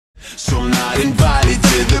So not invited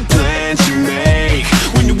to the plans you make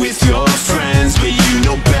when you're with your friends, but you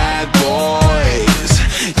know bad boys,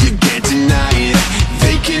 you can't deny it.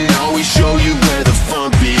 They can always show you where the fun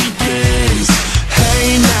begins.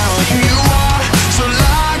 Hey now, here you are, so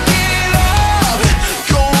lock it up.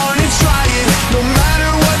 Go on and try it. No matter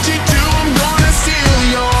what you do, I'm gonna steal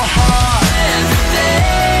your heart.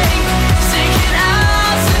 Everything taken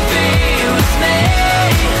out to be with me.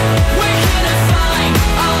 Where can I find a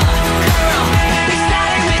girl? We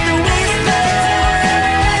started with the whisper,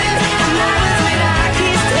 and now it's with our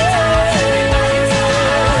keys too.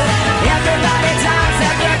 Everybody talks,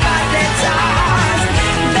 everybody talks,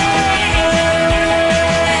 man.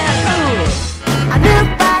 I knew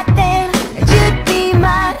by then that you'd be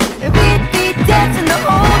mine, and we'd be dancing the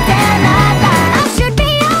whole damn night. I should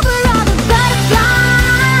be over all the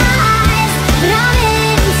butterflies, but I'm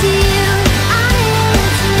into you, I'm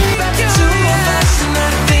into you. The two of us and the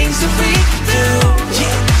things that we can do.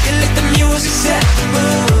 Yeah, you let the music set the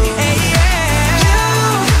mood. Hey,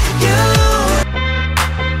 yeah, you.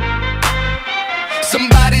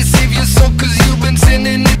 Somebody save your soul, 'cause you've been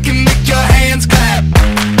sinning. It can make your hands clap.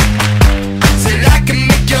 Said I can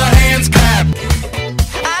make your hands clap.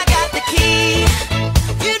 I got the key.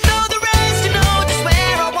 You know the rest, you know just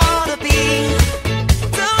where I wanna be.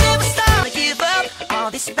 Don't ever stop to give up. All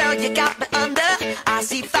this spell you got me under. I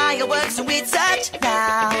see fireworks and we touch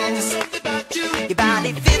now. There's something about you. Your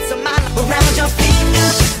body fits on my lap around your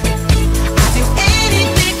fingers. I do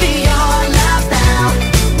anything for your love now.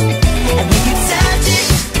 And when you touch it,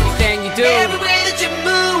 Then you do. every way that you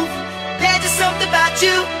move, there's just something about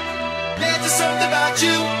you. There's just something about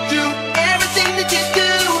you.